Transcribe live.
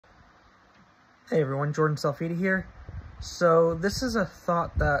Hey everyone, Jordan Salfidi here. So this is a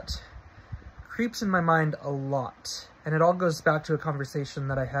thought that creeps in my mind a lot, and it all goes back to a conversation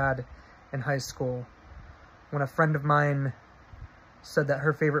that I had in high school when a friend of mine said that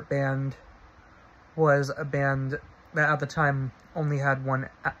her favorite band was a band that at the time only had one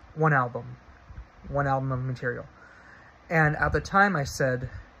album of material. And at the time I said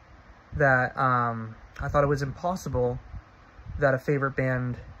that I thought it was impossible that a favorite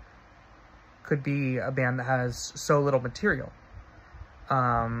band could be a band that has so little material.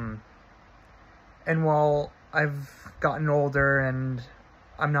 And while I've gotten older and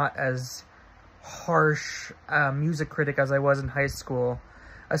I'm not as harsh a music critic as I was in high school,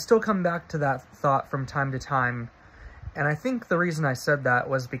 I still come back to that thought from time to time. And I think the reason I said that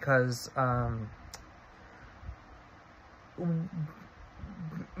was because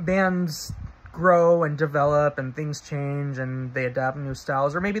bands grow and develop and things change and they adapt new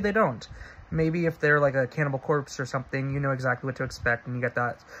styles, or maybe they don't. Maybe if they're like a Cannibal Corpse or something, you know exactly what to expect and you get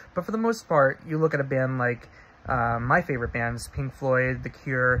that. But for the most part, you look at a band like my favorite bands, Pink Floyd, The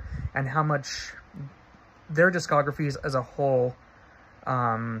Cure, and how much their discographies as a whole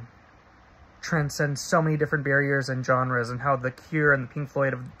transcend so many different barriers and genres, and how The Cure and the Pink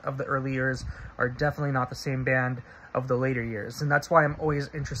Floyd of the early years are definitely not the same band of the later years. And that's why I'm always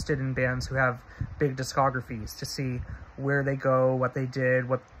interested in bands who have big discographies, to see where they go, what they did,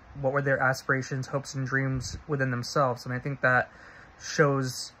 what were their aspirations, hopes, and dreams within themselves. And I think that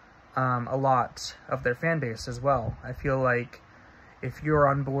shows a lot of their fan base as well. I feel like if you're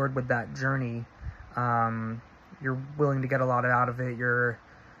on board with that journey, you're willing to get a lot out of it. You're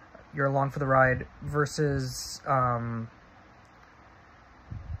along for the ride, versus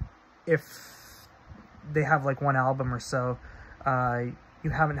if they have like one album or so, you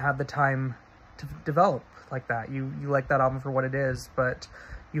haven't had the time to develop like that. You like that album for what it is, but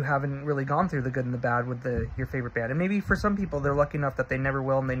you haven't really gone through the good and the bad with your favorite band. And maybe for some people, they're lucky enough that they never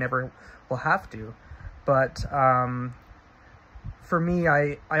will and they never will have to. But for me,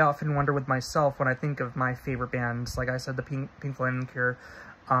 I often wonder with myself when I think of my favorite bands, like I said, the Pink Floyd and The Cure,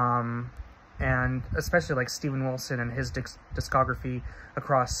 and especially like Steven Wilson and his discography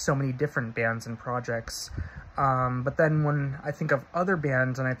across so many different bands and projects. But then when I think of other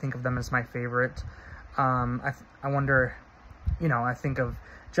bands and I think of them as my favorite, I wonder, I think of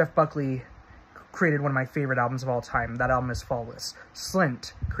Jeff Buckley created one of my favorite albums of all time. That album is Flawless.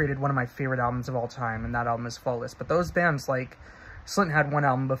 Slint created one of my favorite albums of all time, and that album is Flawless. But those bands, like, Slint had one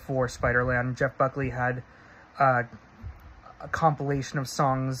album before Spiderland. Jeff Buckley had a compilation of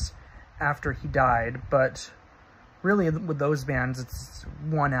songs after he died. But really, with those bands, it's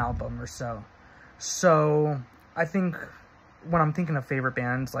one album or so. So I think when I'm thinking of favorite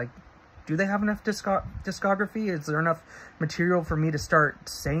bands, like, do they have enough discography? Is there enough material for me to start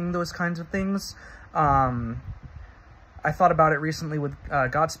saying those kinds of things? I thought about it recently with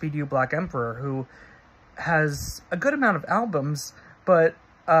Godspeed You, Black Emperor, who has a good amount of albums, but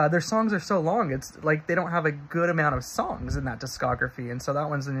their songs are so long, it's like they don't have a good amount of songs in that discography, and so that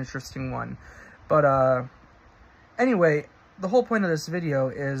one's an interesting one. But anyway, the whole point of this video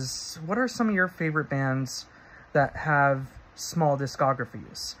is, what are some of your favorite bands that have small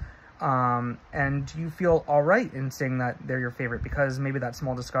discographies? And do you feel all right in saying that they're your favorite because maybe that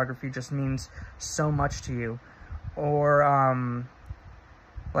small discography just means so much to you? Or,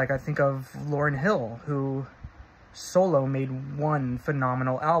 like I think of Lauryn Hill, who solo made one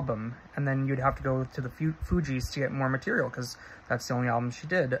phenomenal album, and then you'd have to go to the Fugees to get more material because that's the only album she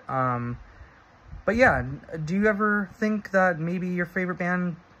did. But yeah, do you ever think that maybe your favorite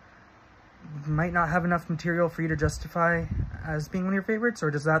band might not have enough material for you to justify as being one of your favorites,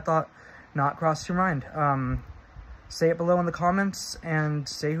 or does that thought not cross your mind? Say it below in the comments and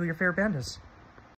say who your favorite band is.